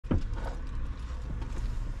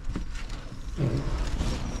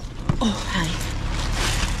Oh, hey.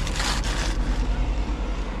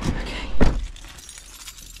 Okay.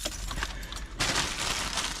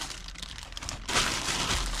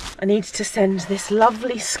 I need to send this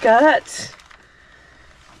lovely skirt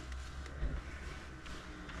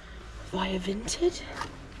via Vinted.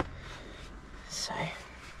 So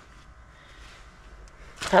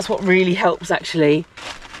that's what really helps actually,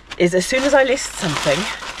 is as soon as I list something,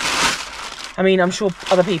 I mean, I'm sure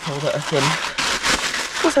other people that have been,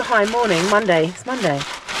 also hi, morning, Monday, it's Monday,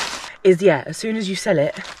 is yeah, as soon as you sell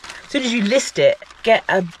it, as soon as you list it, get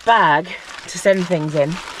a bag to send things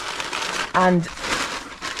in and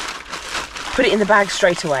put it in the bag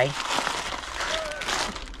straight away.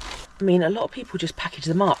 I mean, a lot of people just package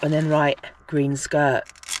them up and then write green skirt,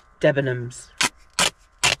 Debenhams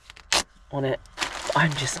on it. But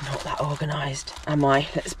I'm just not that organised, am I?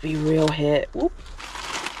 Let's be real here. Whoop.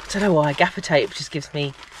 I don't know why, gaffer tape just gives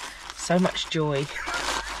me so much joy.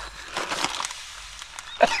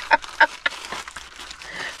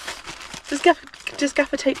 Does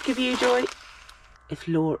gaffer tape give you joy? If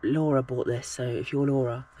Laura bought this, so if you're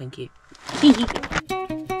Laura, thank you.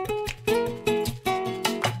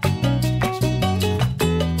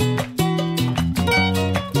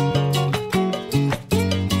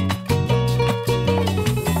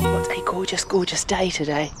 What a gorgeous, gorgeous day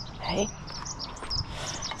today, hey?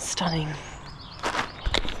 Stunning.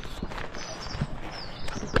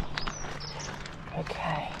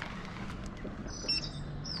 Okay.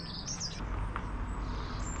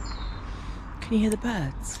 Can you hear the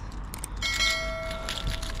birds?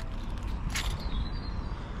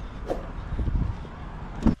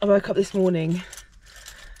 I woke up this morning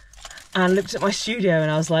and looked at my studio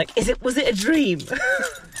and I was like, was it a dream?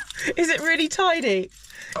 Is it really tidy?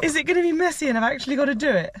 Is it going to be messy and I've actually got to do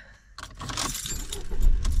it?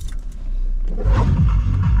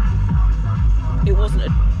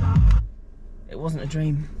 It wasn't a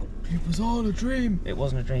dream. It was all a dream. It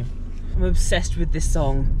wasn't a dream. I'm obsessed with this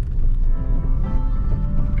song.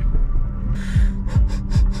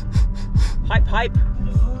 Hype, hype.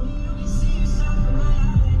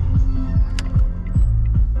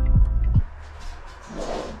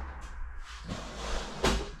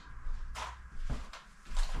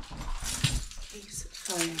 Keys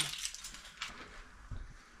phone.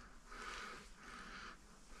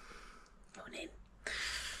 Morning.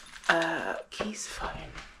 Keys phone.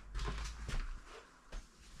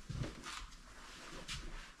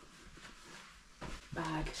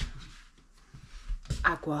 Bag.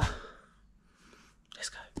 Agua. Let's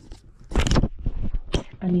go.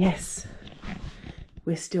 And yes,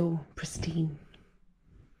 we're still pristine.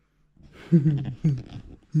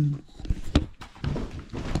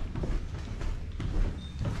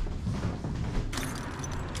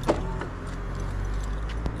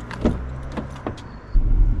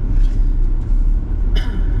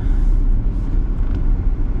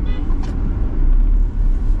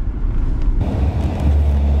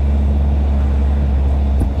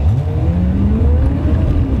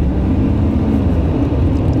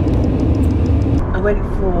 I went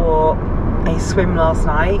for a swim last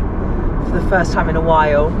night for the first time in a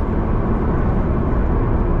while.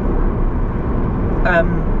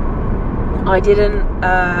 I didn't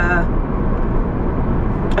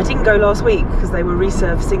go last week because they were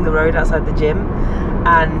resurfacing the road outside the gym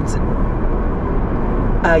and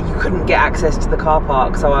you couldn't get access to the car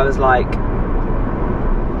park, so I was like,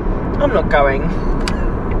 I'm not going.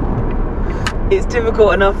 It's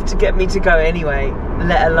difficult enough to get me to go anyway,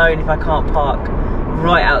 let alone if I can't park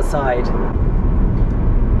right outside,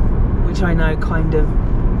 which I know kind of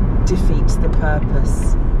defeats the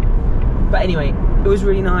purpose. But anyway, it was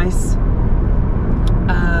really nice.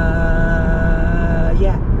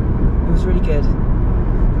 Yeah, it was really good.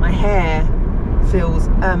 My hair feels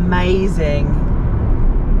amazing.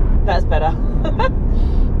 That's better.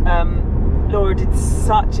 Laura did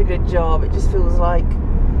such a good job. It just feels like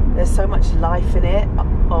there's so much life in it.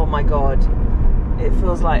 Oh my god, it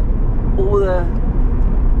feels like all the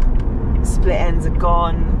split ends are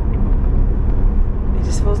gone. It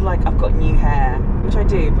just feels like I've got new hair, which I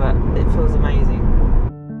do, but it feels amazing.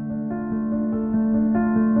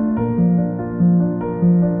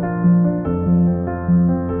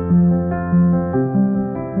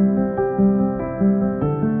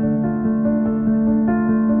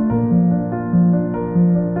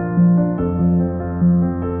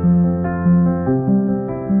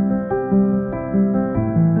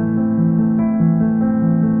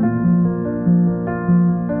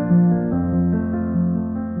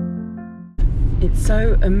 It's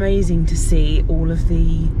so amazing to see all of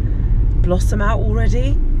the blossom out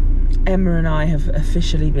already. Emma and I have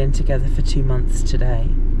officially been together for 2 months today,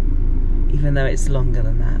 even though it's longer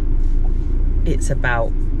than that. It's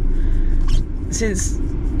about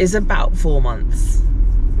 4 months.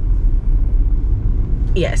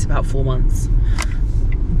 Yeah, it's about 4 months,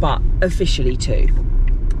 but officially 2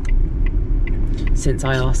 since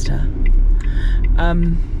I asked her.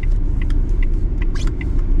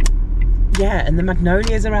 Yeah, and the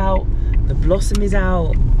magnolias are out, the blossom is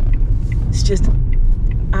out. It's just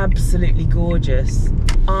absolutely gorgeous.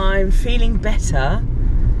 I'm feeling better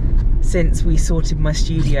since we sorted my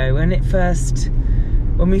studio. When we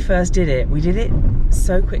first did it, we did it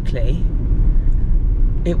so quickly.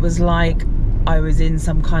 It was like I was in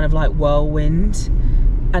some kind of like whirlwind,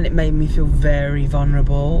 and it made me feel very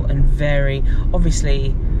vulnerable and very,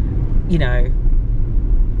 obviously, you know,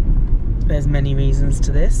 there's many reasons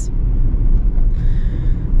to this.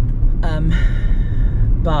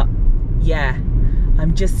 But yeah,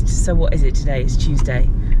 I'm just, so what is it today? It's Tuesday,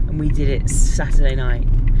 and we did it Saturday night.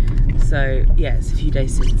 So yeah, it's a few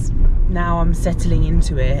days since. Now I'm settling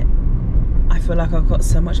into it. I feel like I've got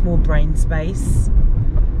so much more brain space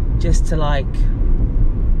just to like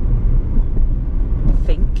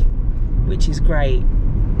think, which is great.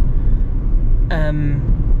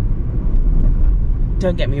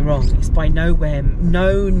 Don't get me wrong, it's by nowhere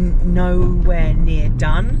near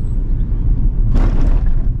done.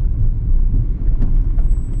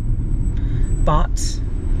 But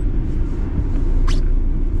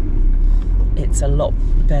it's a lot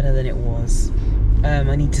better than it was.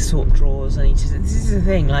 I need to sort drawers. This is the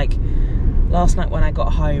thing, like last night when I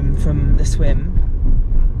got home from the swim,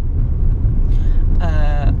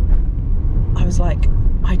 I was like,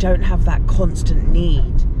 I don't have that constant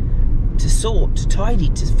need to sort, to tidy,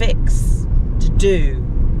 to fix, to do.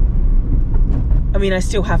 I mean, I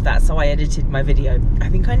still have that, so I edited my video. I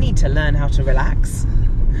think I need to learn how to relax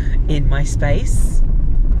in my space,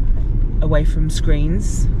 away from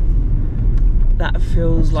screens. That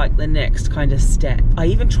feels like the next kind of step. I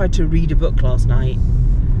even tried to read a book last night,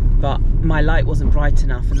 but my light wasn't bright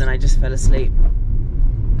enough, and then I just fell asleep.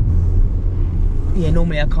 Yeah,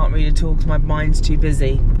 normally I can't read at all because my mind's too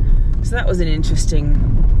busy. So that was an interesting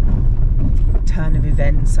turn of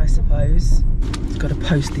events, I suppose. Got to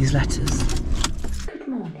post these letters. Good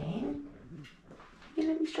morning. You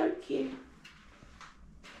let me stroke you.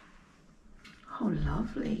 Oh,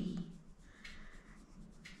 lovely.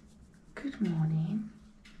 Good morning.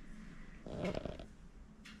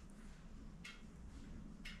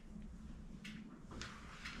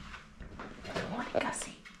 Good morning,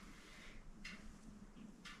 Gussie.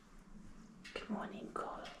 Good morning,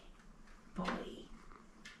 boy.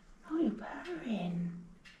 Oh, you're purring.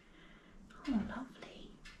 Oh, lovely.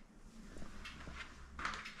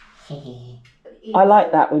 I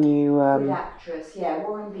like that when you good actress, yeah,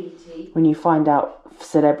 Warren Beatty. When you find out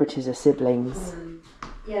celebrities are siblings.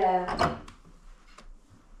 Yeah.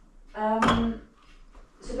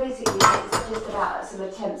 So basically, it's just about some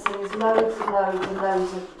attempts. So there's loads and loads and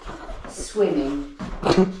loads of swimming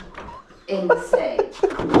in the sea.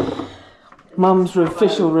 Mum's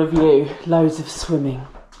official review: loads of swimming.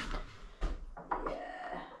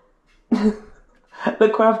 Yeah.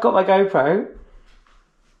 Look where I've got my GoPro.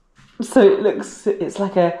 So it's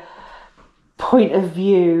like a point of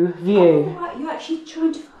view. Oh, right. You're actually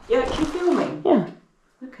filming? Yeah.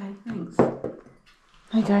 Okay, thanks. There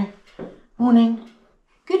you go. Morning.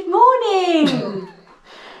 Good morning!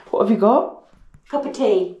 What have you got? Cup of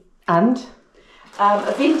tea. And?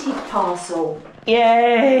 A vintage parcel.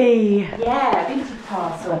 Yay! Yeah, vintage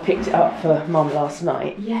parcel. I picked it up for Mum last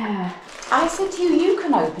night. Yeah. I said to you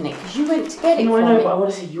can open it because you went to get it No, from I know, me. but I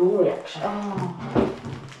want to see your reaction. Oh.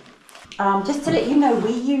 Just to let you know,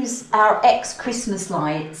 we use our ex-Christmas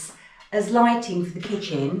lights as lighting for the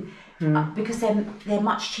kitchen because they're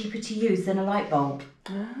much cheaper to use than a light bulb.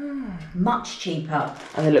 Much cheaper.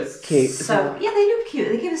 And they look cute. So yeah, they look cute.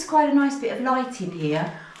 They give us quite a nice bit of light in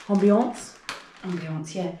here. Ambiance,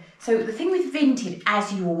 yeah. So the thing with vintage,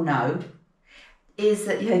 as you all know, is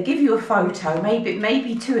that they give you a photo,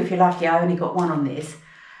 maybe 2 if you're lucky. I only got 1 on this,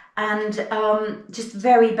 and just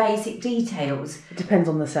very basic details. It depends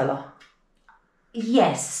on the seller.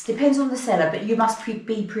 Yes, depends on the seller, but you must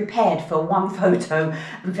be prepared for 1 photo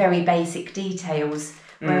and very basic details.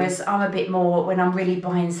 Whereas I'm a bit more, when I'm really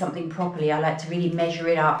buying something properly, I like to really measure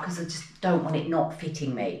it up because I just don't want it not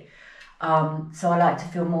fitting me. So I like to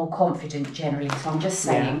feel more confident generally, so I'm just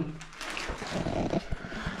saying.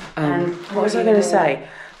 What was I going to say?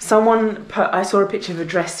 I saw a picture of a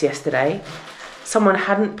dress yesterday. Someone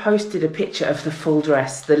hadn't posted a picture of the full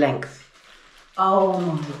dress, the length. Oh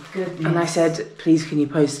my goodness. And I said, please can you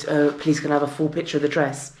post, please can I have a full picture of the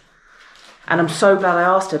dress? And I'm so glad I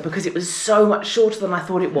asked her, because it was so much shorter than I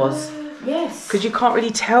thought it was. Yes. Because you can't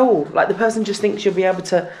really tell. Like, the person just thinks you'll be able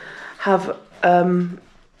to have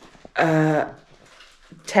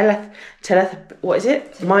what is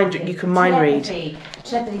it? Telepathy. You can mind read.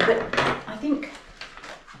 Telepathy, but I think.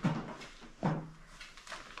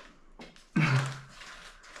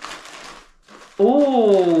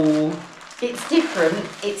 Oh. It's different.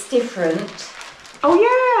 It's different. Oh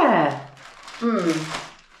yeah.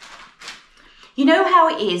 You know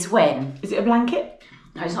how it is when. Is it a blanket?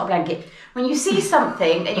 No, it's not a blanket. When you see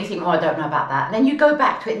something and you think, oh, I don't know about that. And then you go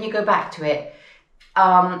back to it and you go back to it.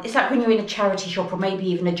 It's like when you're in a charity shop, or maybe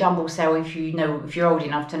even a jumble sale, if you're old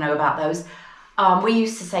enough to know about those. We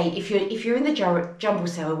used to say, if you're in the jumble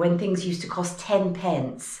sale, when things used to cost 10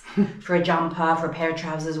 pence for a jumper, for a pair of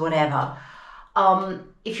trousers, whatever.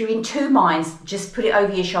 If you're in two minds, just put it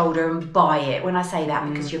over your shoulder and buy it. When I say that,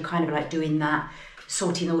 because you're kind of like doing that,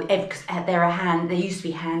 sorting all, because there used to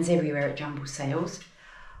be hands everywhere at jumble sales.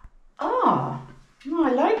 Oh,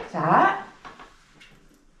 I like that.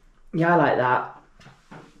 Yeah, I like that.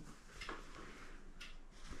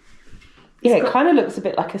 Yeah, it kind of looks a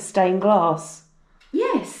bit like a stained glass.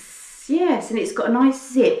 Yes, and it's got a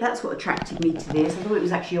nice zip. That's what attracted me to this. I thought it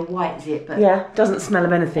was actually a white zip, but yeah, doesn't smell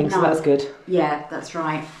of anything, so that's good. Yeah, that's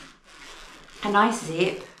right. A nice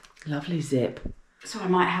zip. Lovely zip. So I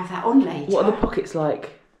might have that on later. What are the pockets like?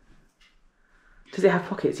 Does it have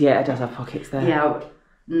pockets? Yeah, it does have pockets there. Yeah,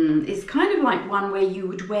 it's kind of like one where you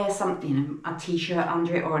would wear something, a t-shirt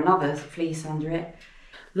under it or another fleece under it.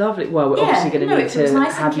 Lovely. Well, we're obviously going to need to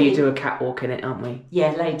nice have you do a catwalk in it, aren't we?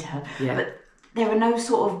 Yeah, later. Yeah. But there are no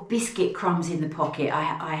sort of biscuit crumbs in the pocket,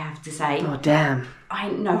 I have to say. Oh, damn. I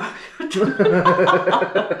know.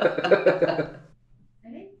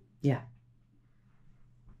 Ready? Yeah.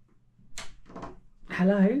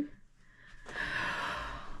 Hello.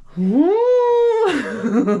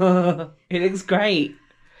 It looks great.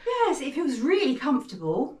 Yes, it feels really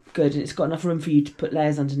comfortable. Good, and it's got enough room for you to put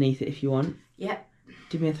layers underneath it if you want. Yep.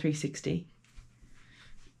 Do me a 360.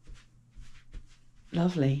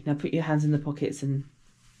 Lovely. Now put your hands in the pockets and...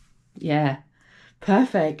 Yeah.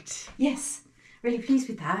 Perfect. Yes. Really pleased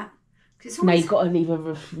with that. It's always... Now you've got to leave a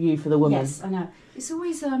review for the woman. Yes, I know. It's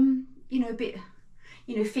always, a bit,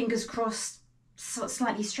 fingers crossed, sort of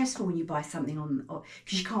slightly stressful when you buy something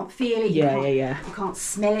because you can't feel it. Yeah. You can't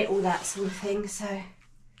smell it, all that sort of thing. So...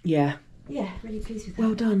 Yeah. Yeah, really pleased with that.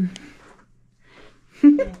 Well done.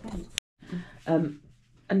 Yeah, thanks.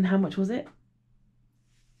 And how much was it?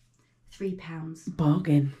 £3.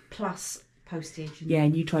 Bargain. Plus postage. Yeah,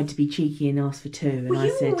 and you tried to be cheeky and ask for 2, and well, I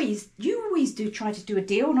said... you always do try to do a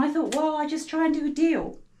deal, and I thought, well, I just try and do a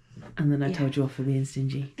deal. And then I told you off for being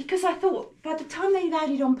stingy. Because I thought by the time they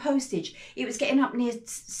added on postage, it was getting up near at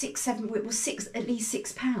least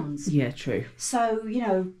 £6. Yeah, true. So,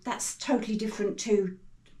 that's totally different to,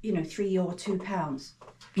 £3 or £2.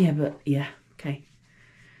 Yeah, but, yeah, okay.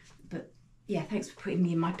 But, yeah, thanks for putting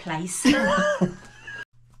me in my place.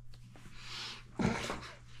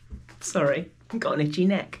 Sorry, I've got an itchy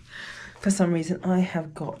neck. For some reason, I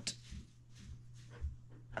have got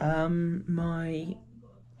I've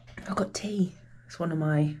got tea. It's one of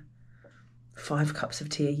my 5 cups of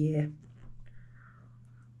tea a year.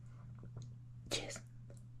 Cheers.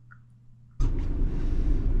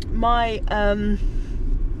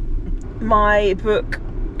 My book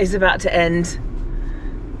is about to end,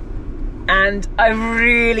 and I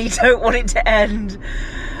really don't want it to end.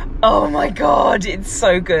 Oh my god, it's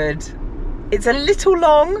so good. It's a little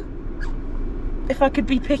long, if I could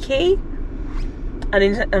be picky,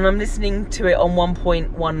 and I'm listening to it on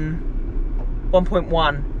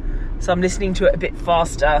 1.1, so I'm listening to it a bit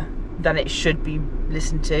faster than it should be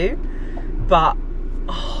listened to, but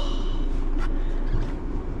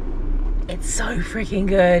it's so freaking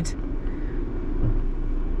good.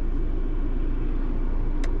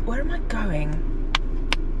 Where am I going?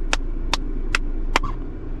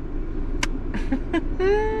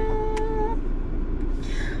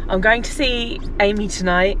 I'm going to see Amy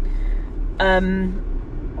tonight,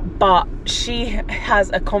 but she has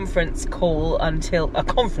a conference call.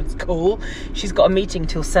 She's got a meeting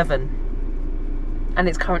till 7, and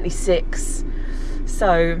it's currently 6,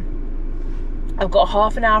 so I've got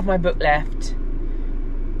half an hour of my book left,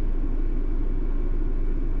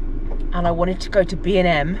 and I wanted to go to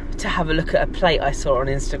B&M to have a look at a plate I saw on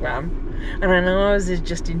Instagram, and I know I was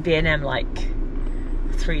just in B&M like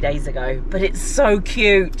 3 days ago, but it's so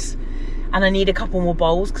cute, and I need a couple more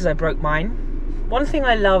bowls because I broke mine. One thing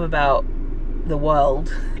I love about the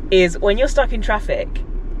world is when you're stuck in traffic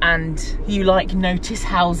and you like notice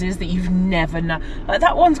houses that you've never known. Like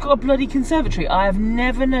that one's got a bloody conservatory. I have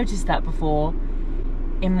never noticed that before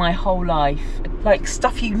in my whole life. Like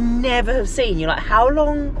stuff you never have seen. You're like, how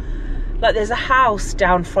long? Like there's a house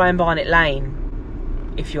down Fry and Barnet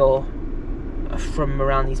Lane, if you're from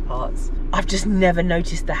around these parts. I've just never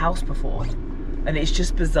noticed the house before, and it's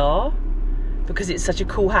just bizarre because it's such a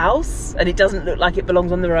cool house and it doesn't look like it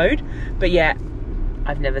belongs on the road, but yet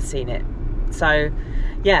I've never seen it. So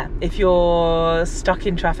yeah, if you're stuck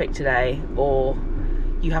in traffic today or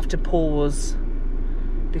you have to pause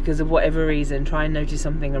because of whatever reason, try and notice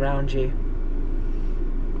something around you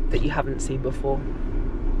that you haven't seen before.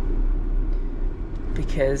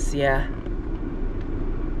 Because yeah.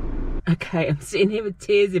 Okay, I'm sitting here with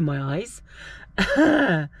tears in my eyes.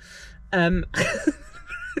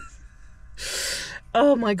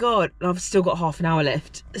 Oh my god, I've still got half an hour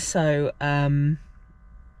left. So I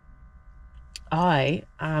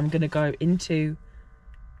am gonna go into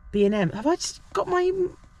B&M. Have I just got my...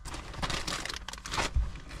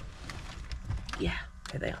 Yeah,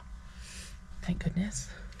 here they are. Thank goodness.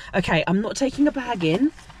 Okay, I'm not taking a bag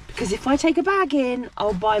in, because if I take a bag in,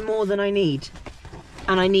 I'll buy more than I need.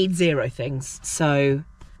 And I need 0 things. So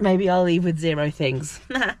maybe I'll leave with 0 things.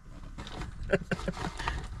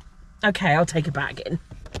 Okay, I'll take a bag in.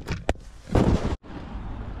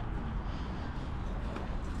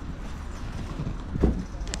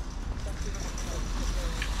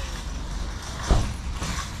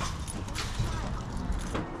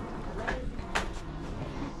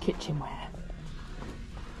 Kitchenware.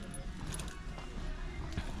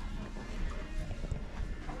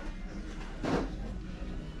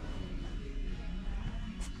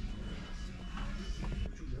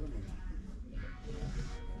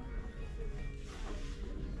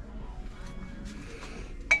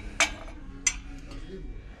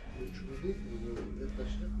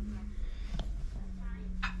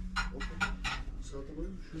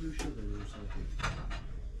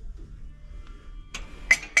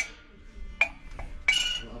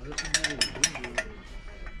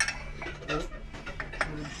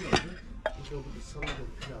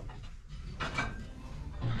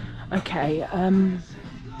 Okay,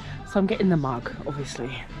 so I'm getting the mug, obviously.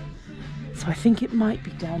 So I think it might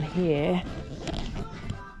be down here.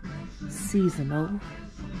 Seasonal.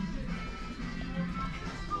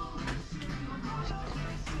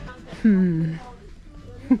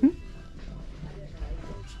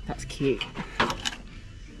 That's cute.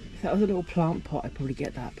 If that was a little plant pot, I'd probably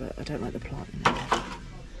get that, but I don't like the plant in there.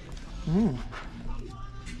 Mm.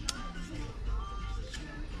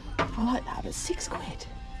 I like that, but £6.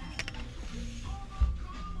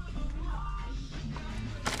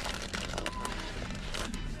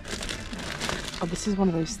 Oh, this is one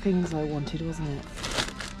of those things I wanted, wasn't it?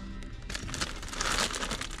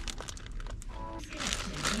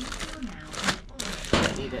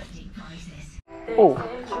 Don't need it. Oh,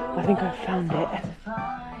 I think I found it.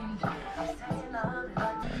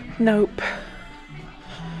 Nope.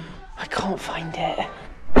 I can't find it.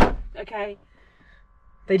 Okay.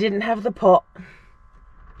 They didn't have the pot,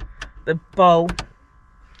 the bowl,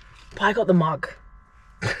 but I got the mug.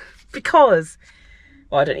 Because,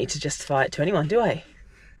 well, I don't need to justify it to anyone, do I?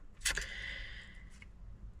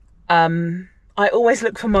 I always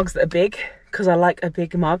look for mugs that are big, because I like a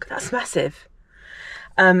big mug. That's massive.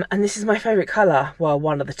 And this is my favourite colour. Well,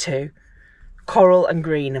 one of the two. Coral and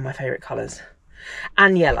green are my favourite colours.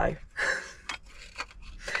 And yellow.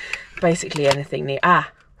 Basically anything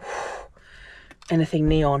anything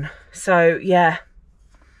neon. So yeah,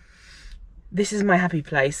 this is my happy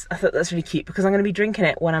place. I thought that's really cute because I'm going to be drinking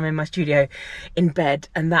it when I'm in my studio in bed,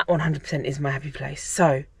 and that 100% is my happy place.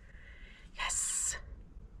 So yes,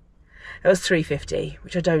 that was £3.50,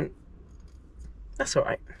 which I don't, that's all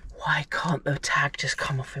right. Why can't the tag just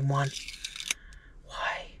come off in one?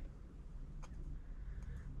 Why?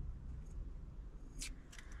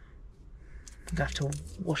 I'm gonna have to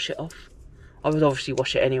wash it off. I would obviously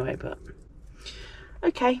wash it anyway, but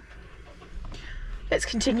okay. Let's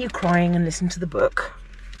continue crying and listen to the book.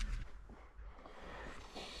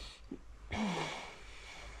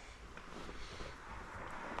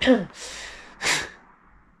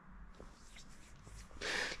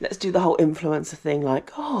 Let's do the whole influencer thing,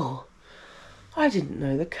 like, oh, I didn't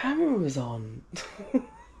know the camera was on.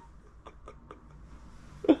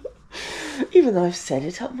 Even though I've set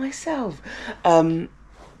it up myself.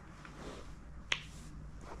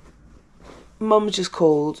 Mum's just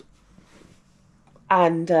called,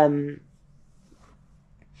 and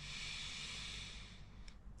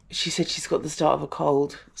she said she's got the start of a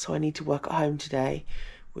cold, so I need to work at home today,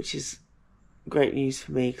 which is great news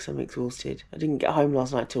for me because I'm exhausted. I didn't get home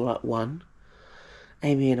last night till like 1.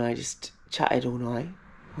 Amy and I just chatted all night.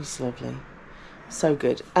 It was lovely. So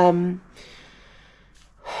good.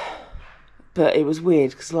 But it was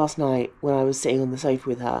weird because last night when I was sitting on the sofa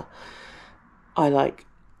with her, I like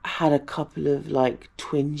had a couple of like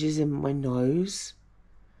twinges in my nose,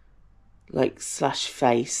 like /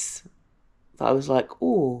 face, that I was like,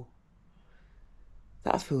 oh,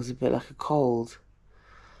 that feels a bit like a cold.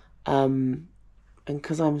 And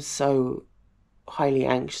because I'm so highly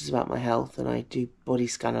anxious about my health and I do body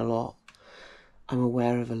scan a lot, I'm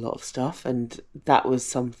aware of a lot of stuff, and that was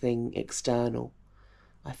something external.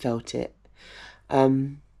 I felt it.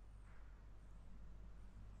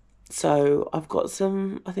 So I think I've got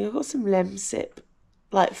some Lemsip,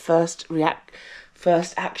 like first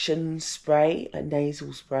action spray, like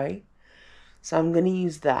nasal spray. So I'm going to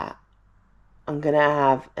use that. I'm going to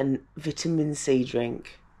have a vitamin C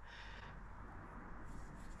drink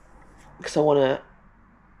because I want to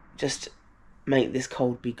just make this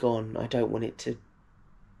cold be gone. I don't want it to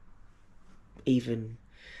even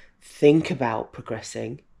think about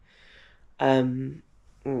progressing. But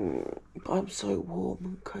I'm so warm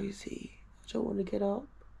and cozy. I don't want to get up.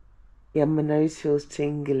 Yeah, my nose feels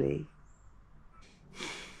tingly.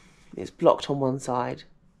 It's blocked on one side.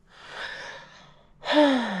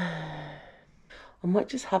 I might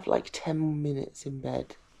just have like 10 minutes in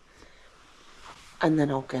bed and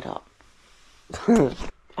then I'll get up.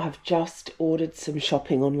 I've just ordered some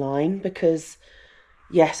shopping online because,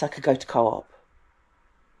 yes, I could go to Co-op.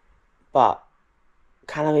 But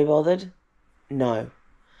can I be bothered? No.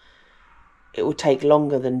 It will take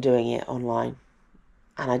longer than doing it online.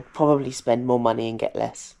 And I'd probably spend more money and get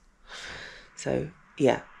less. So,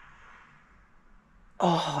 yeah.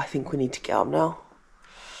 Oh, I think we need to get up now.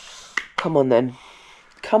 Come on then.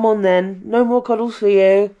 Come on then. No more cuddles for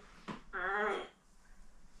you.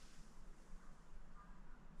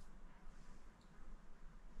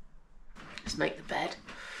 Let's make the bed.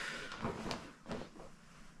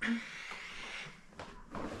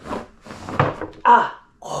 Ah!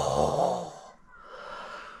 Oh!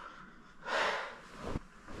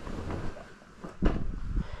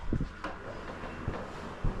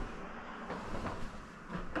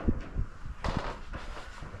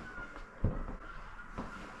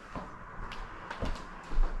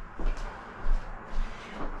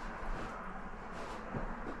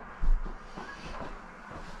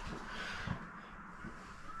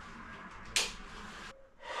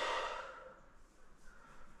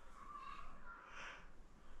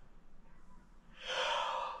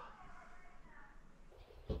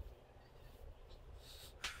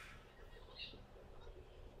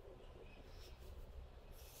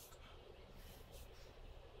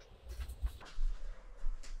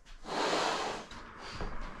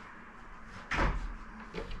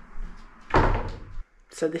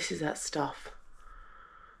 So this is that stuff.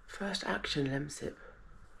 First action, Lemsip.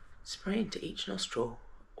 Spray into each nostril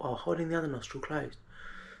while holding the other nostril closed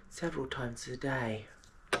several times a day.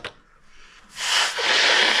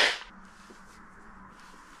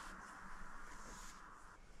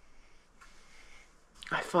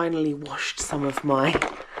 I finally washed some of my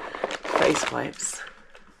face wipes.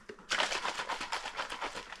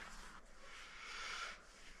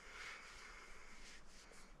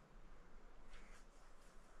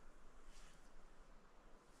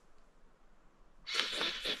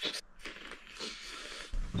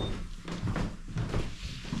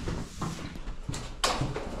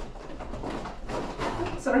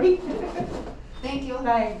 Sorry. Thank you.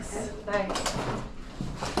 Thanks. Thanks.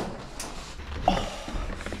 Oh.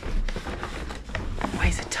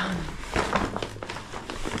 Weighs a ton.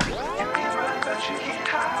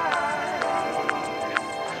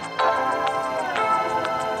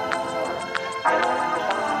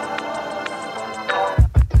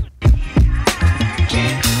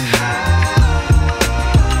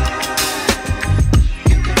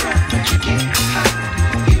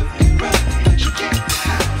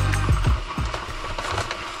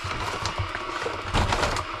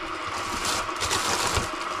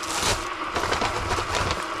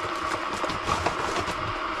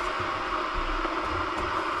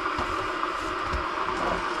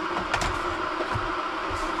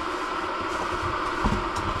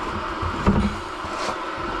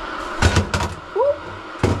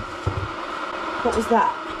 What was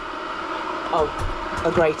that? Oh,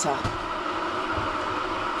 a grater.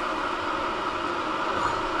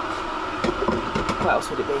 What else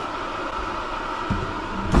would it be?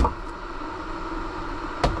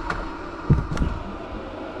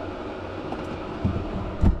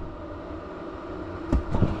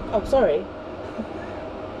 Oh, sorry.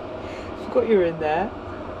 forgot you were in there.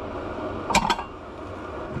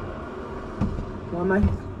 Why am I?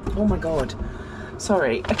 Oh my god.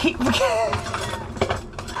 Sorry, I keep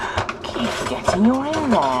forgetting you're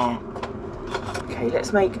in there. Okay,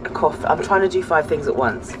 let's make a coffee. I'm trying to do 5 things at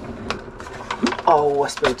once. Oh, I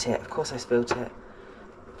spilled it. Of course I spilled it.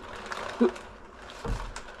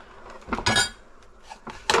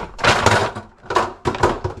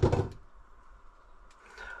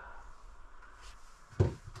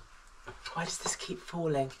 Why does this keep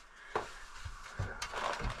falling?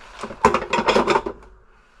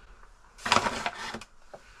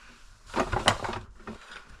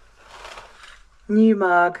 New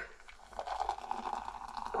mug.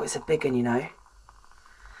 Oh, it's a big one, you know.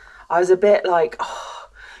 I was a bit like, oh,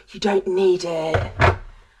 you don't need it.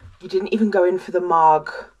 You didn't even go in for the mug.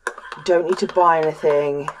 You don't need to buy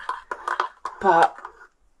anything. But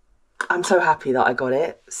I'm so happy that I got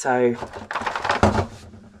it. So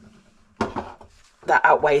that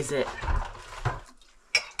outweighs it.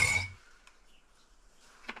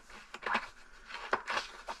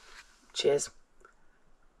 Cheers.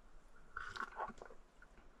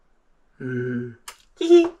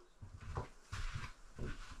 Hee.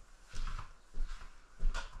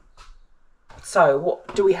 So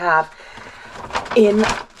what do we have in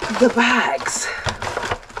the bags?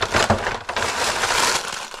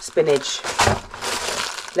 Spinach,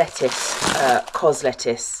 lettuce, cos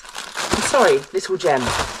lettuce. I'm sorry, little gem.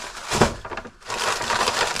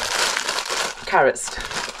 Carrots.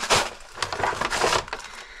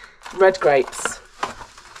 Red grapes.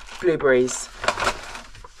 Blueberries.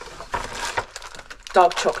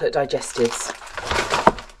 Dark chocolate digestives.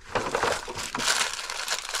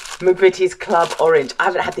 McVitie's Club Orange. I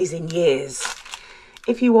haven't had these in years.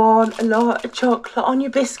 If you want a lot of chocolate on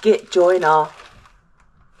your biscuit, join our.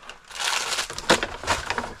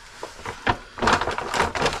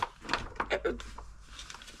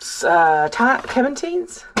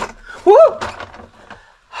 Clementines. Woo!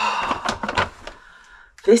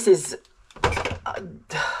 This is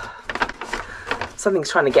something's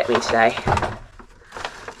trying to get me today.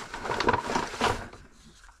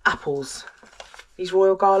 Apples. These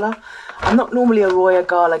Royal Gala. I'm not normally a Royal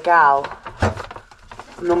Gala gal.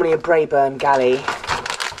 I'm normally a Braeburn galley.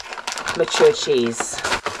 Mature cheese.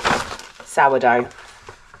 Sourdough.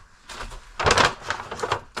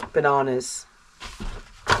 Bananas.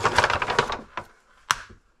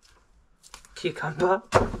 Cucumber.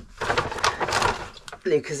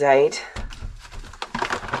 Lucozade.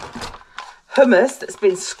 Hummus that's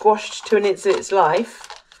been squashed to an inch of its life.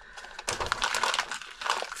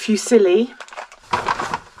 Fusilli.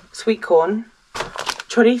 Sweet corn.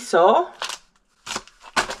 Chorizo.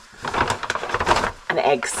 And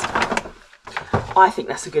eggs. I think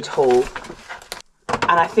that's a good haul.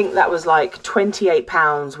 And I think that was like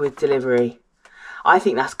 £28 with delivery. I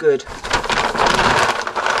think that's good.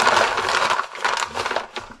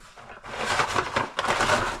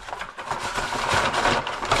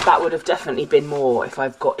 That would have definitely been more if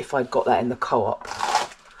I'd got that in the co-op.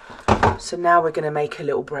 So now we're going to make a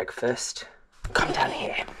little breakfast. Come down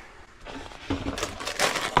here.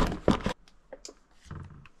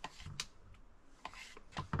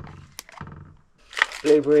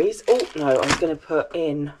 Blueberries. Oh no, I was going to put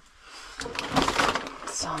in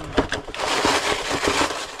some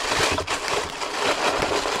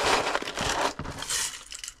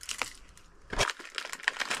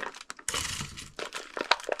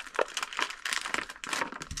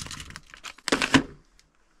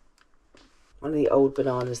one of the old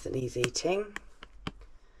bananas that needs eating.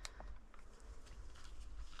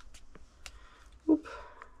 Oop.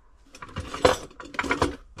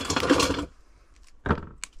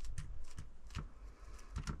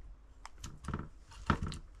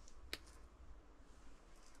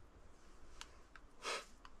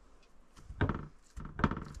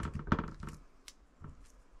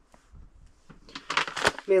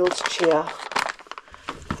 Milled chia.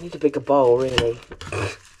 I need a bigger bowl, really.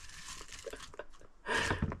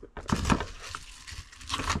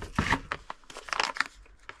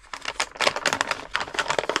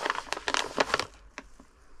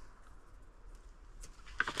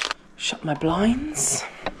 Shut my blinds.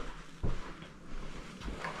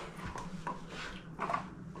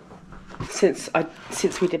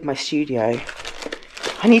 Since we did my studio,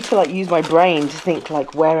 I need to like use my brain to think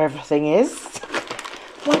like where everything is.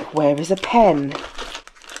 Like, where is a pen?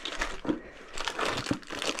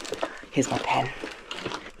 Here's my pen.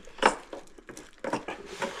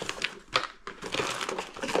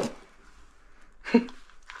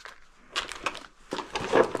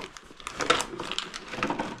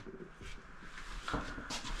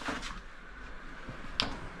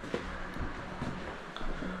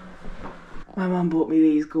 My mum bought me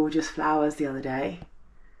these gorgeous flowers the other day.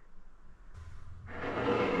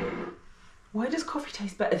 Why does coffee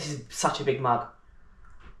taste better? This is such a big mug.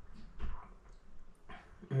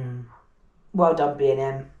 Well done,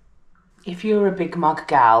 B&M. If you're a big mug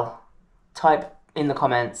gal, type in the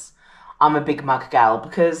comments, I'm a big mug gal,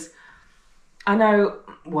 because I know,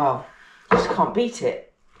 well, I just can't beat it.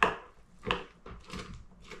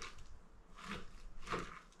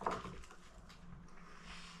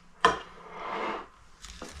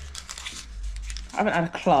 I haven't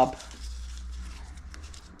had a club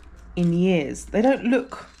in years. They don't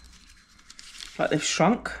look like they've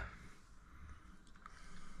shrunk.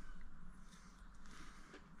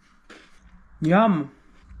 Yum.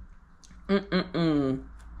 I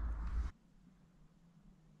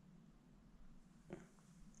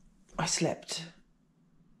slept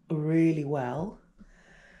really well.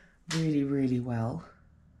 Really, really well.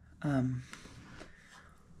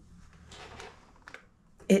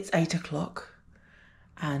 It's 8 o'clock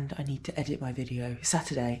and I need to edit my video. It's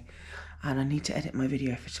Saturday and I need to edit my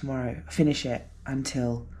video for tomorrow. Finish it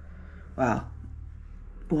until, well,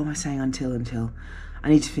 what am I saying until? I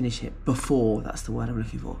need to finish it before, that's the word I'm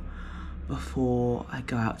looking for, before I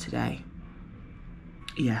go out today.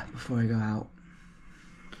 Yeah, before I go out.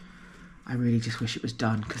 I really just wish it was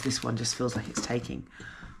done because this one just feels like it's taking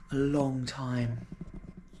a long time.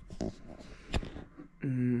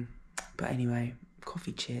 But anyway,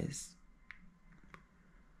 coffee, cheers.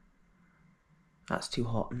 That's too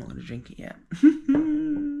hot, I'm not going to drink it yet.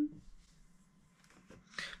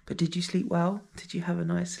 But did you sleep well? Did you have a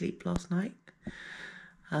nice sleep last night?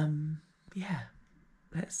 Yeah,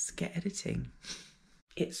 let's get editing.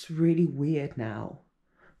 It's really weird now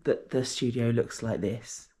that the studio looks like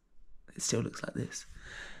this. It still looks like this.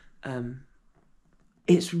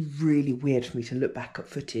 It's really weird for me to look back at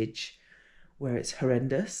footage where it's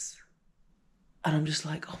horrendous. And I'm just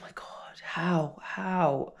like, oh my God,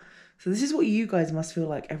 how? So this is what you guys must feel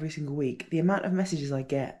like every single week. The amount of messages I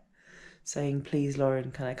get saying, please, Lauren,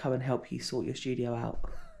 can I come and help you sort your studio out?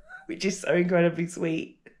 Which is so incredibly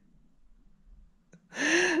sweet.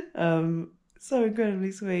 So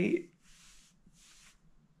incredibly sweet.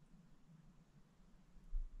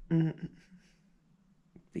 But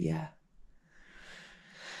yeah.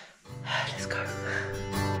 Let's go.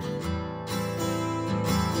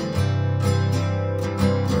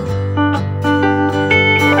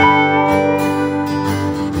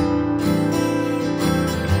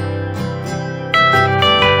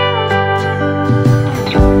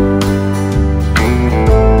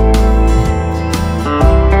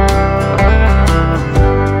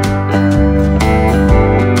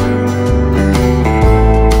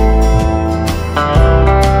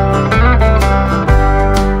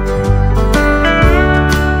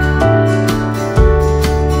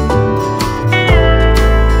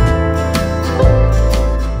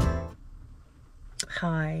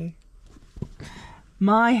 Hi.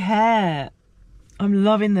 My hair. I'm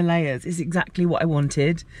loving the layers. It's exactly what I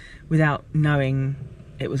wanted without knowing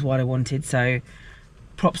it was what I wanted. So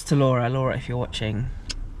props to Laura. Laura, if you're watching.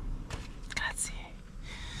 Grazie.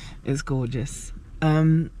 It's gorgeous.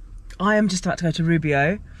 I am just about to go to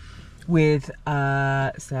Rubio with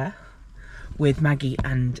with Maggie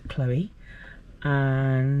and Chloe.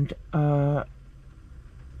 And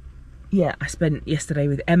yeah, I spent yesterday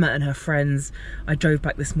with Emma and her friends. I drove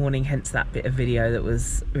back this morning, hence that bit of video that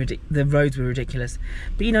was the roads were ridiculous.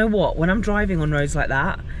 But you know what? When I'm driving on roads like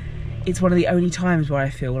that, it's one of the only times where I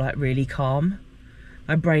feel like really calm.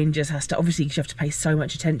 My brain just has to, obviously because you have to pay so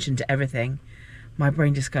much attention to everything, my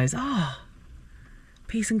brain just goes,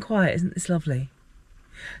 peace and quiet, isn't this lovely?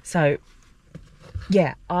 So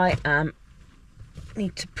yeah, I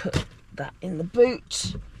need to put that in the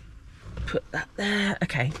boot, put that there.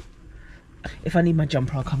 Okay, if I need my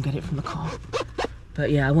jumper, I'll come get it from the car. But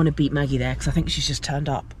yeah, I want to beat Maggie there because I think she's just turned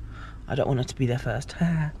up. I don't want her to be there first.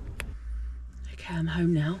 Okay, I'm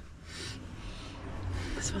home now.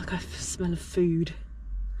 I smell like I smell of food.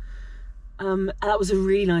 That was a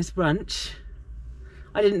really nice brunch.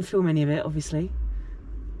 I didn't film any of it, obviously.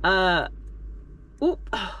 But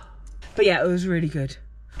yeah, it was really good.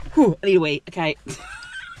 Whew, I need a wee. Okay.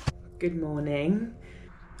 Good morning.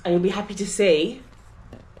 And you'll be happy to see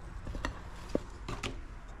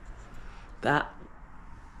that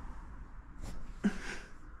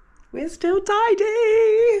we're still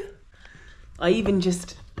tidy. I even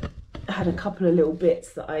just had a couple of little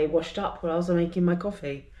bits that I washed up while I was making my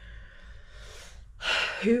coffee.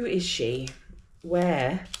 Who is she?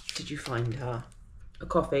 Where did you find her? A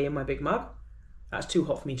coffee in my big mug. That's too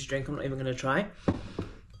hot for me to drink. I'm not even going to try.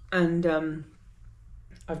 And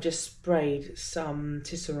I've just sprayed some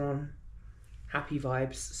Tisserand Happy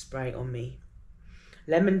vibes spraying on me.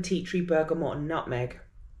 Lemon, tea tree, bergamot and nutmeg.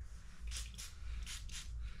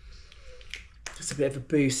 Just a bit of a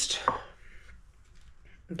boost.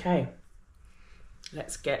 Okay,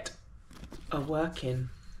 let's get a work in.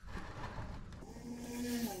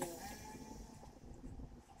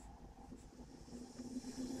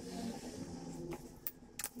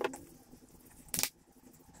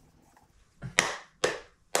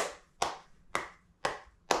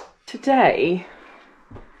 Today,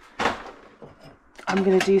 I'm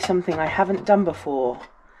going to do something I haven't done before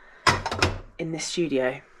in this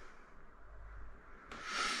studio.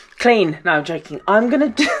 Clean. No, I'm joking. I'm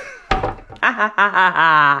going to do...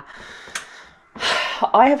 I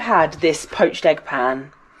have had this poached egg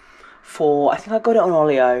pan for, I think I got it on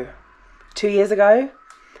Olio 2 years ago.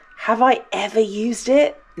 Have I ever used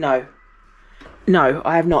it? No. No,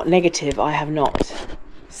 I have not. Negative, I have not.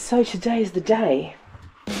 So today is the day.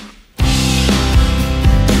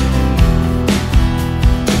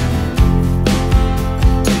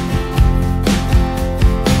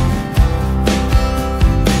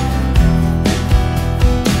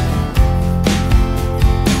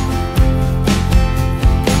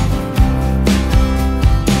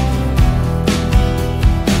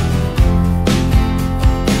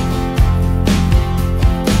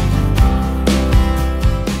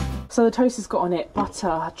 So the toast has got on it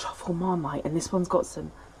butter, truffle, marmite, and this one's got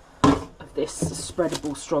some of this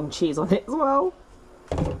spreadable strong cheese on it as well.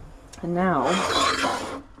 And now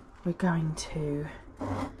we're going to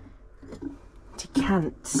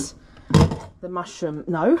decant the mushroom,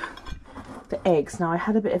 no, the eggs. Now I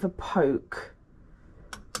had a bit of a poke,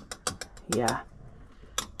 yeah,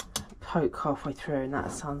 poke halfway through, and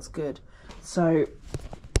that sounds good. So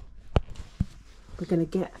we're going to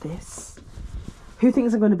get this. Who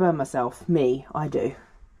thinks I'm going to burn myself? Me, I do.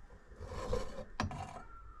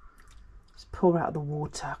 Just pour out the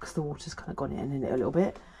water, because the water's kind of gone in it a little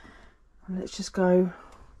bit. And let's just go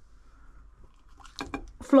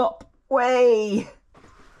flop way.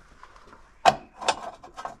 Okay,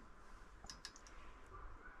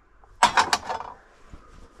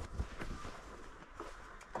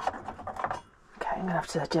 I'm going to have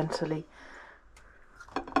to gently.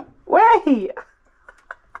 Way!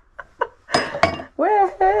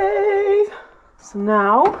 Way! So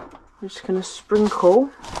now I'm just going to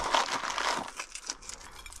sprinkle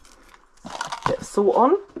a bit of salt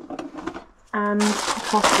on and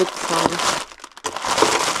toss with some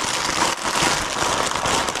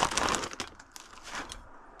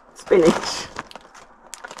spinach.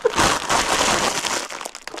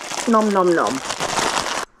 Nom nom nom.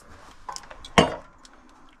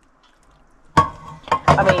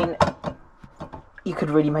 I mean, you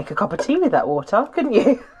could really make a cup of tea with that water, couldn't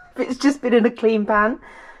you? If it's just been in a clean pan.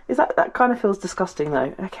 That kind of feels disgusting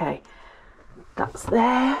though. Okay, that's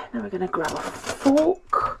there. Now we're going to grab a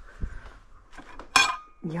fork.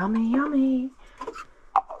 Yummy, yummy.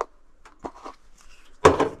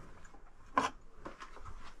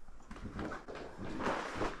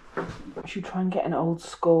 Should we try and get an old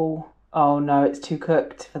school? Oh no, it's too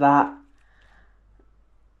cooked for that.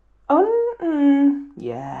 Oh,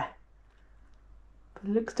 yeah. It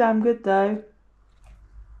looks damn good though.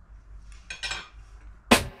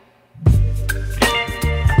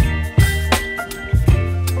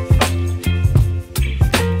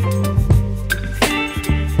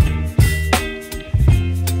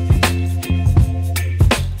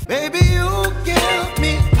 Baby, you give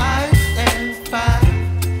me ice and fire.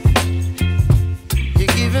 You're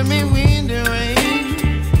giving me wind and rain.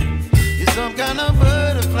 You're some kind of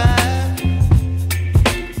butterfly.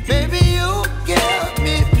 Baby, you give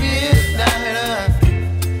me midnight.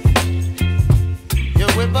 You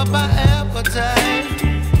whip up my appetite.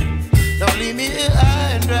 Don't leave me here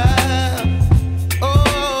high and dry.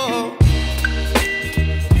 Oh,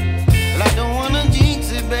 well, I don't wanna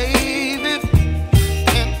jinx it, baby,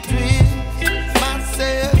 and twist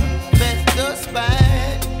myself at the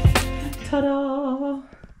spine. Ta-da!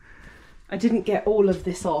 I didn't get all of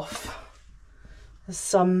this off. There's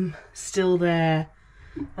some still there.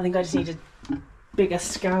 I think I just need a bigger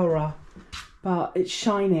scourer, but it's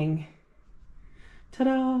shining.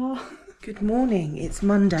 Ta-da! Good morning, it's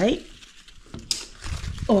Monday.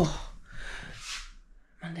 Oh,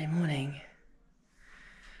 Monday morning.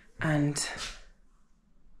 And I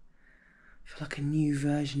feel like a new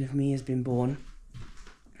version of me has been born.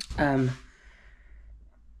 I've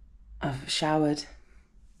showered,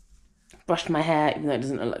 brushed my hair, even though it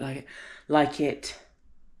doesn't look like it.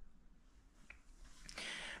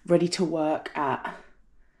 Ready to work at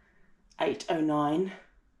 8:09.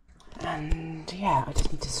 And yeah, I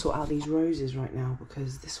just need to sort out these roses right now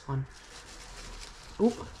because this one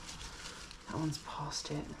Oh, that one's past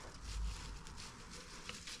it.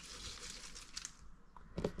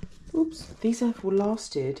 Oops, these have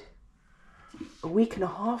lasted a week and a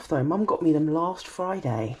half though. Mum got me them last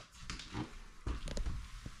Friday.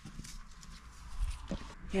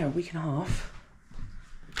 Yeah, a week and a half.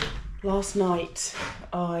 Last night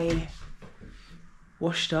I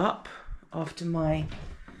washed up after my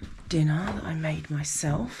dinner that I made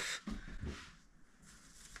myself.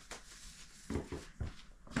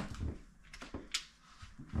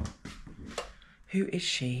 Who is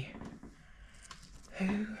she?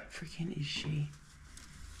 Who freaking is she?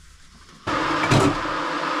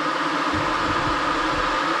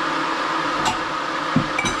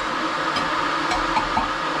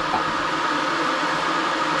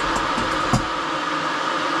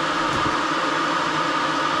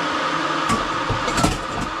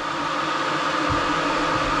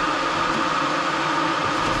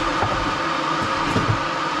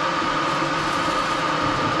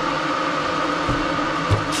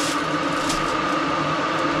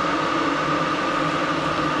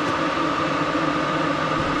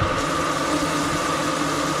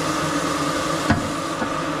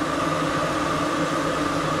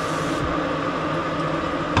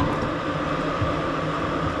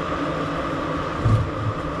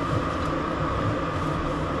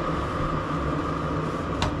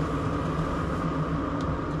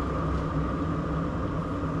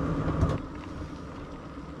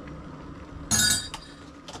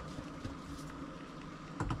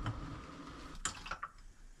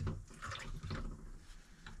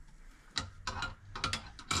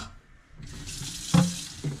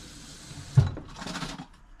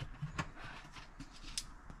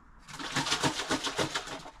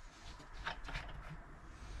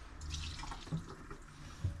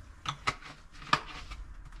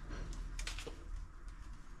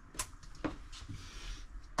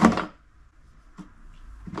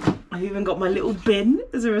 I've even got my little bin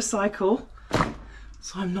as a recycle,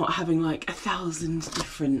 so I'm not having like 1,000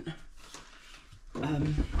 different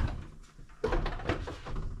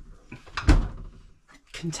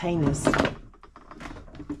containers.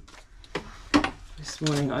 This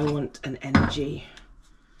morning I want an energy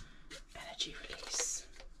release.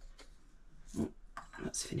 Oh,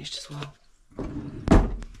 that's finished as well.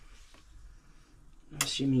 I'm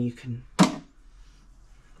assuming you can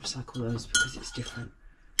recycle those because it's different.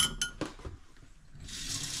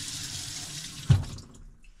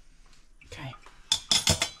 Okay.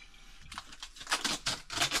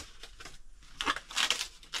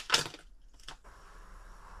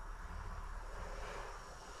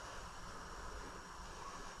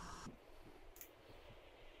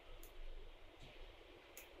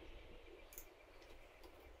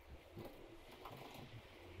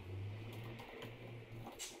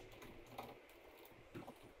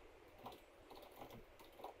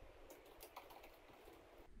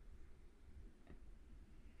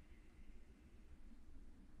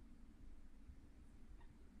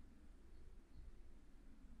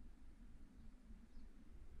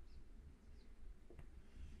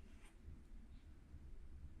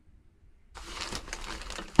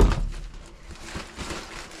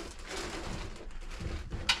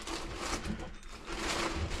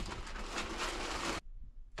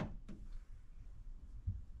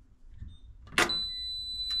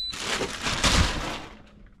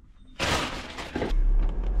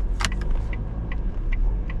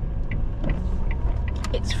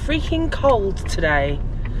 It's freaking cold today.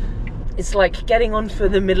 It's like getting on for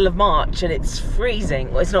the middle of March and it's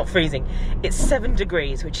freezing. Well, it's not freezing. It's 7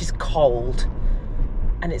 degrees, which is cold.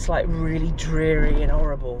 And it's like really dreary and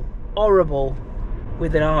horrible. Horrible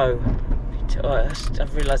with an O.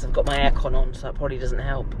 I've realised I've got my aircon on, so that probably doesn't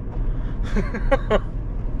help.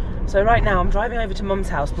 So right now I'm driving over to Mum's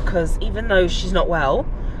house because even though she's not well,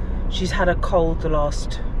 she's had a cold the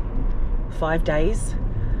last 5 days.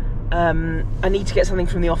 I need to get something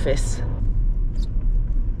from the office.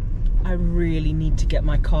 I really need to get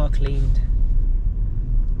my car cleaned.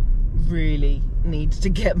 Really need to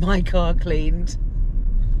get my car cleaned.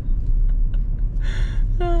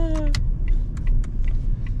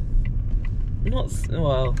 Not,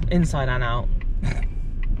 well, inside and out.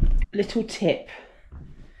 Little tip.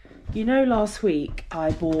 You know last week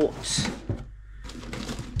I bought...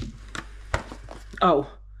 Oh,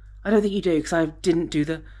 I don't think you do because I didn't do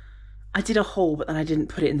the... I did a haul, but then I didn't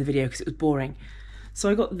put it in the video because it was boring. So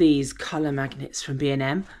I got these colour magnets from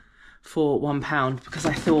B&M for £1 because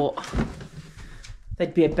I thought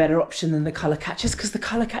they'd be a better option than the colour catchers because the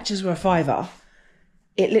colour catchers were £5.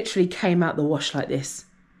 It literally came out the wash like this.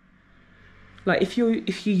 Like if you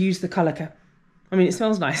use the colour I mean, it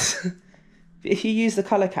smells nice. If you use the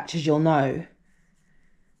colour catchers, you'll know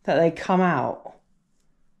that they come out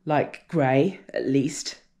like grey, at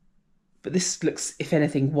least. But this looks, if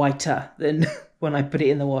anything, whiter than when I put it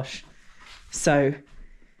in the wash. So,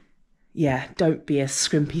 yeah, don't be a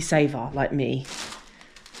scrimpy saver like me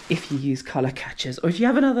if you use colour catchers. Or if you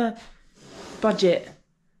have another budget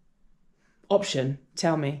option,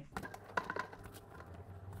 tell me.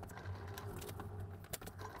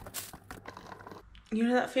 You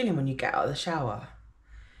know that feeling when you get out of the shower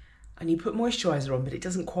and you put moisturiser on, but it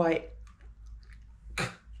doesn't quite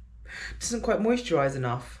moisturise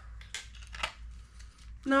enough?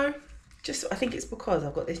 No, just I think it's because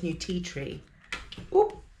I've got this new tea tree.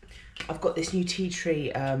 Oop, I've got this new tea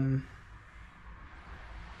tree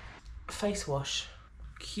face wash.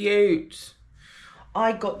 Cute.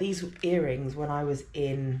 I got these earrings when I was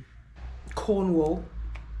in Cornwall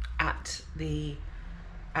at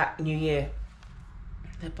New Year.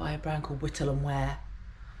 They're by a brand called Whittle and Wear.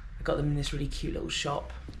 I got them in this really cute little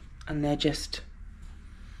shop, and they're just...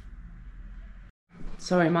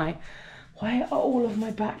 Sorry, why are all of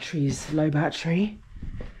my batteries low battery?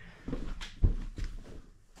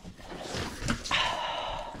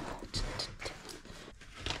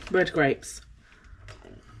 Red grapes.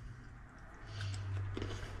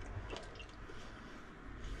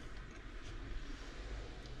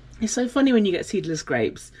 It's so funny when you get seedless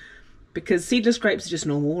grapes, because seedless grapes are just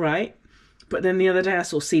normal, right? But then the other day I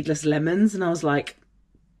saw seedless lemons and I was like,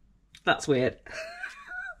 that's weird.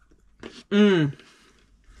 I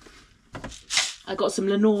got some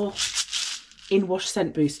Lenore in-wash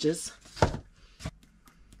scent boosters.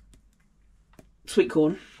 Sweet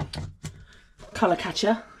corn. Colour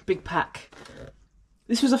catcher, big pack.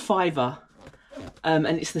 This was a £5, and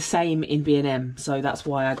it's the same in B&M, so that's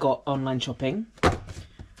why I got online shopping.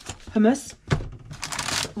 Hummus.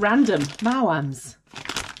 Random Mawams.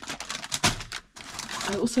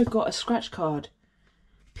 I also got a scratch card.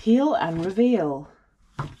 Peel and reveal.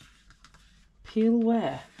 Peel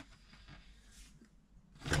where?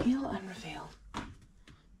 Peel and reveal.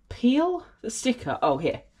 Peel the sticker. Oh,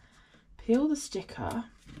 here. Peel the sticker.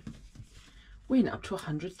 Win up to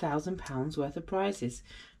 £100,000 worth of prizes.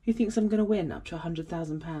 Who thinks I'm going to win up to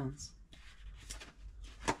 £100,000?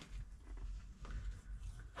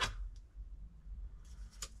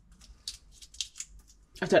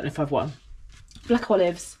 I don't know if I've won. Black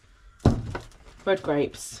olives, red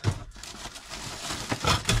grapes,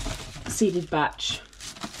 seeded batch,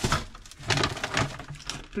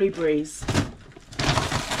 blueberries,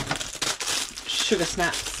 sugar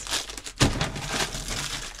snaps,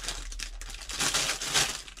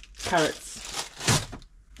 carrots,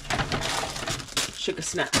 sugar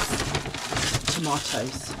snaps,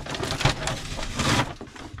 tomatoes.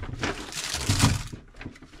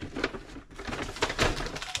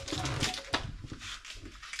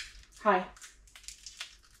 Hi.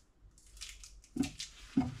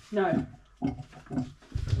 No.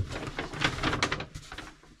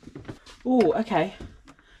 Oh, okay.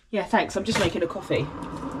 Yeah, thanks. I'm just making a coffee.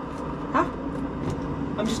 Huh?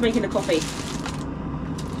 I'm just making a coffee.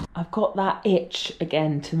 I've got that itch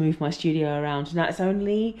again to move my studio around. Now, it's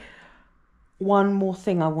only one more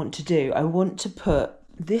thing I want to do. I want to put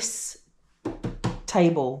this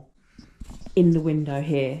table in the window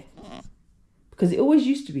here. Because it always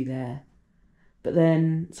used to be there. But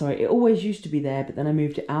then, sorry, it always used to be there, but then I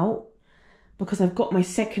moved it out. Because I've got my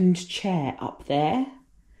second chair up there.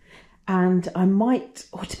 And I might,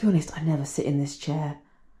 oh, to be honest, I never sit in this chair.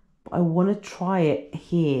 But I want to try it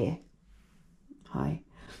here. Hi.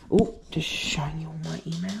 Oh, just showing you all my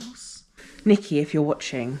emails. Nikki, if you're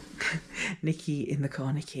watching. Nikki in the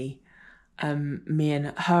car, Nikki. Me and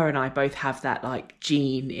her and I both have that like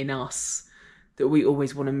gene in us that we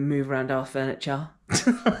always want to move around our furniture.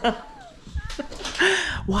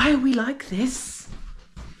 Why are we like this?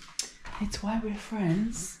 It's why we're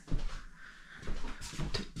friends.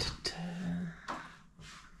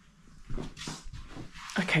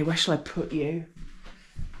 Okay, where shall I put you?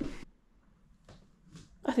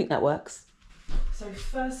 I think that works. So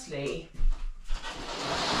firstly,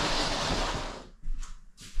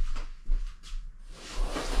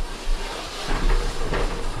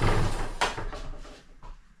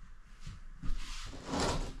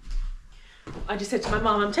 I just said to my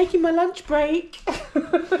mum, I'm taking my lunch break.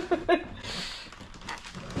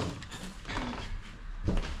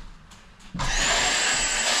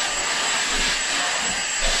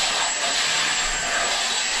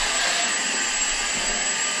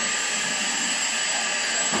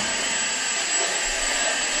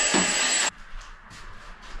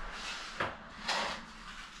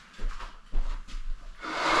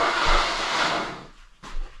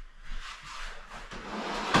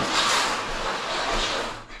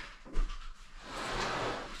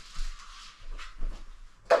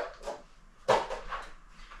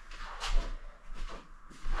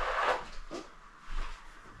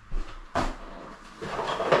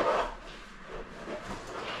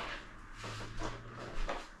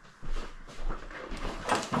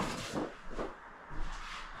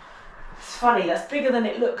 funny, that's bigger than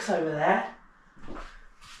it looks over there.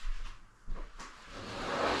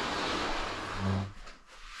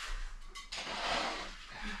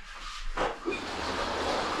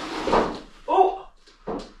 Oh!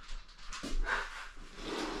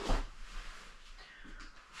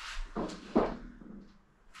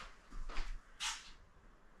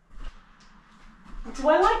 Do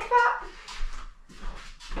I like that?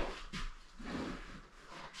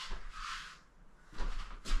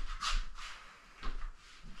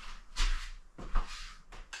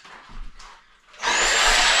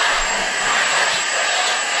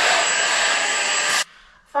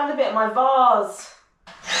 Found a bit of my vase.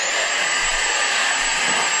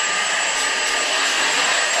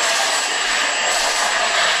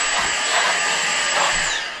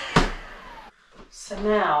 So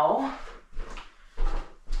now,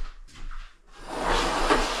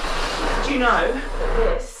 do you know that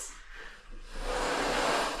this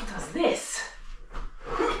does this?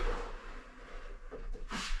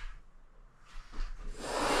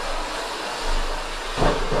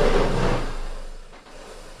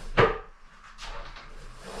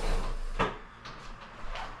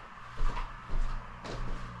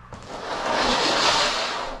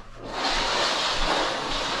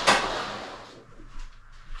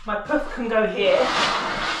 My puff can go here.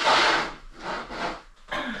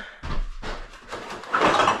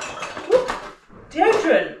 Ooh,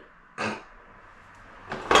 deodorant.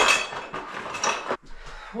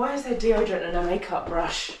 Why is there deodorant and a makeup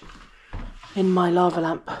brush in my lava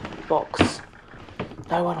lamp box?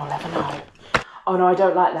 No one will ever know. Oh no, I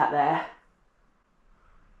don't like that there.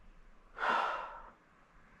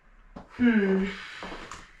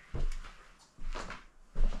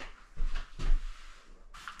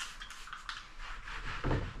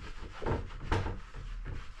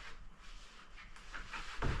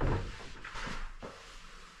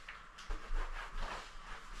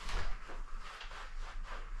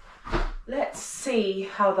 Let's see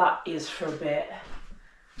how that is for a bit.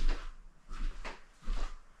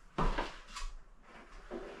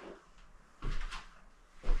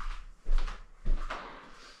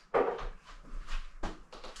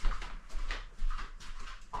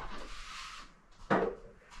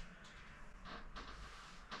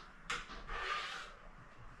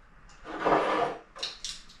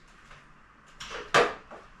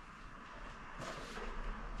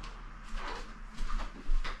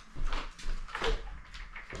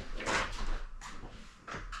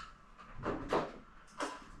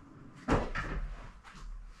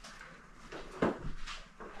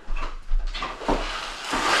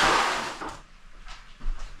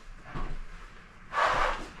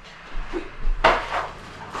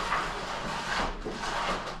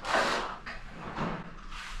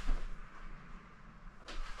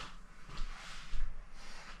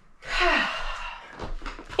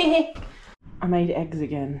 I made eggs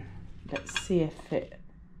again. Let's see if it...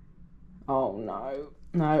 Oh no.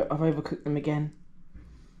 No, I've overcooked them again.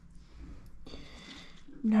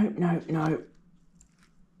 No, no, no.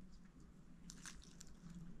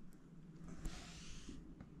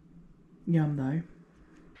 Yum though.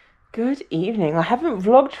 Good evening. I haven't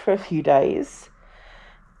vlogged for a few days.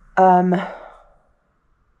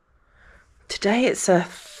 Today it's a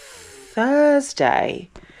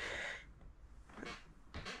Thursday.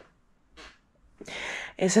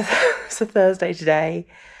 It's a Thursday today,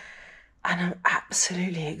 and I'm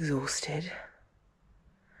absolutely exhausted.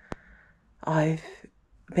 I've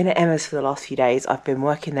been at Emma's for the last few days. I've been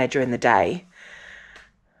working there during the day,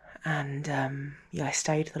 and yeah, I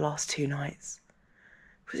stayed the last 2 nights.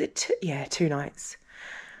 Was it two? Yeah, 2 nights,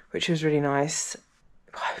 which was really nice.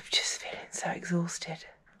 I'm just feeling so exhausted.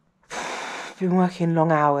 I've been working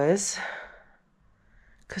long hours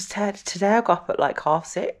because today I got up at like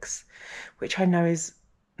 6:30, which I know is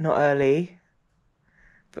not early,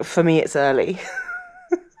 but for me it's early.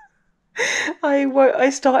 I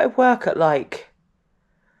started work at like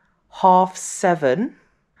 7:30,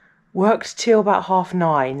 worked till about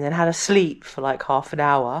 9:30, then had a sleep for like half an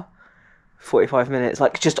hour, 45 minutes,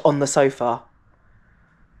 like just on the sofa,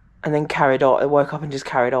 and then carried on. I woke up and just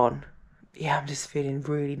carried on. Yeah, I'm just feeling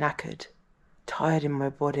really knackered, tired in my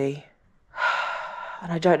body,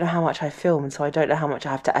 and I don't know how much I film, and so I don't know how much I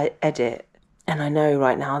have to edit. And I know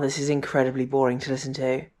right now this is incredibly boring to listen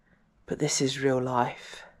to, but this is real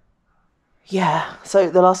life. Yeah,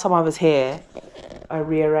 so the last time I was here, I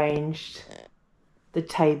rearranged the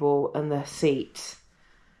table and the seat,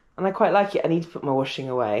 and I quite like it. I need to put my washing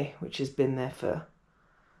away, which has been there for,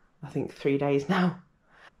 I think, 3 days now.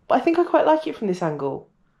 But I think I quite like it from this angle.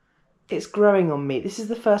 It's growing on me. This is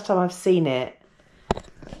the first time I've seen it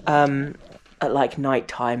at like night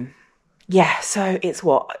time. yeah, so it's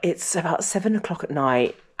about 7 o'clock at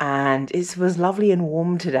night, and it was lovely and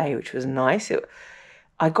warm today, which was nice.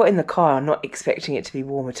 I got in the car not expecting it to be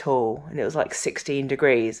warm at all, and it was like 16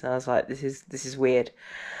 degrees, and I was like, this is weird.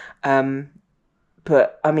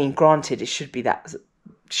 But I mean, granted, it should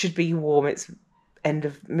be warm. It's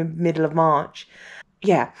middle of March.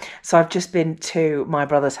 Yeah, so I've just been to my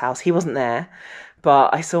brother's house. He wasn't there,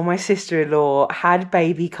 but I saw my sister-in-law had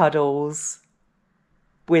baby cuddles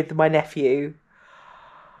with my nephew,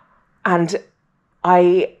 and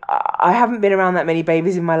I haven't been around that many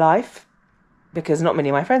babies in my life, because not many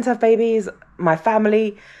of my friends have babies. My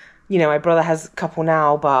family, my brother has a couple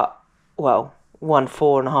now, but, well, 1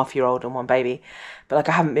 4.5-year-old and 1 baby. But, like,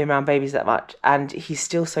 I haven't been around babies that much. And he's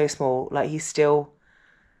still so small. Like, he's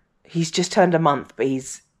just turned a month, but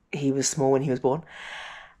he was small when he was born.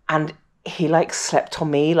 And he, like, slept on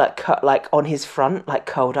me, like on his front, like,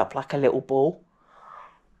 curled up like a little ball.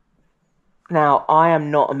 Now, I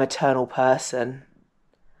am not a maternal person,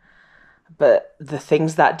 but the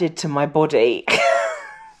things that did to my body,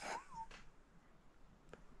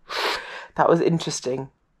 that was interesting.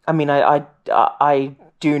 I mean, I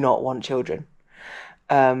do not want children,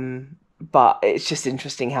 but it's just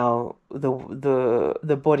interesting how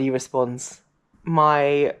the body responds.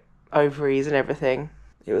 My ovaries and everything,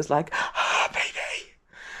 it was like, baby,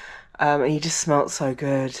 and he just smelled so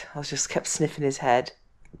good. I just kept sniffing his head,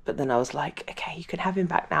 but then I was like, okay, you can have him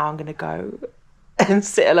back now. I'm gonna go and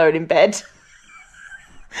sit alone in bed.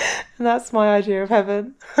 And that's my idea of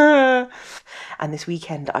heaven. And this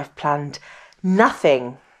weekend I've planned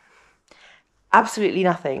nothing, absolutely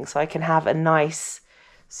nothing, so I can have a nice,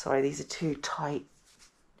 sorry, these are too tight.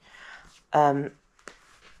 Oh,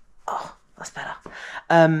 that's better.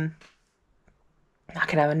 I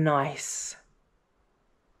can have a nice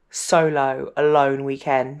solo alone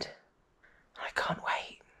weekend. I can't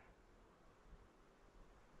wait.